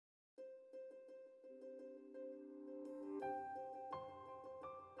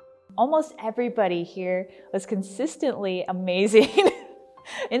Almost everybody here was consistently amazing,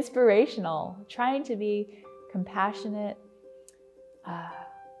 inspirational, trying to be compassionate,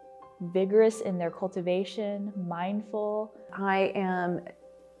 vigorous in their cultivation, mindful. I am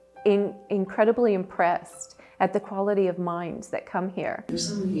incredibly impressed at the quality of minds that come here. There's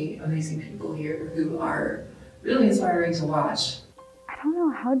so many amazing people here who are really inspiring to watch. I don't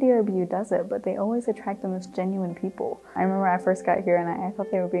know how DRBU does it, but they always attract the most genuine people. I remember I first got here and I thought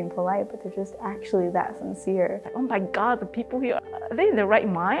they were being polite, but they're just actually that sincere. Oh my God, the people here, are they in the right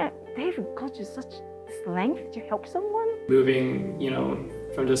mind? They've got to such length to help someone. Moving,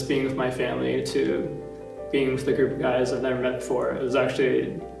 from just being with my family to being with a group of guys I've never met before, it was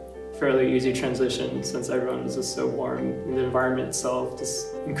actually a fairly easy transition since everyone is just so warm. And the environment itself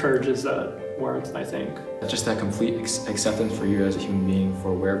just encourages that warmth, I think. Just that complete acceptance for you as a human being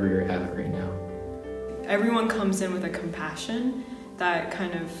for wherever you're at right now. Everyone comes in with a compassion that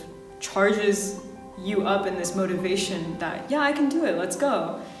kind of charges you up in this motivation that, yeah, I can do it, let's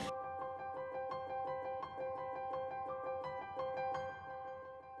go.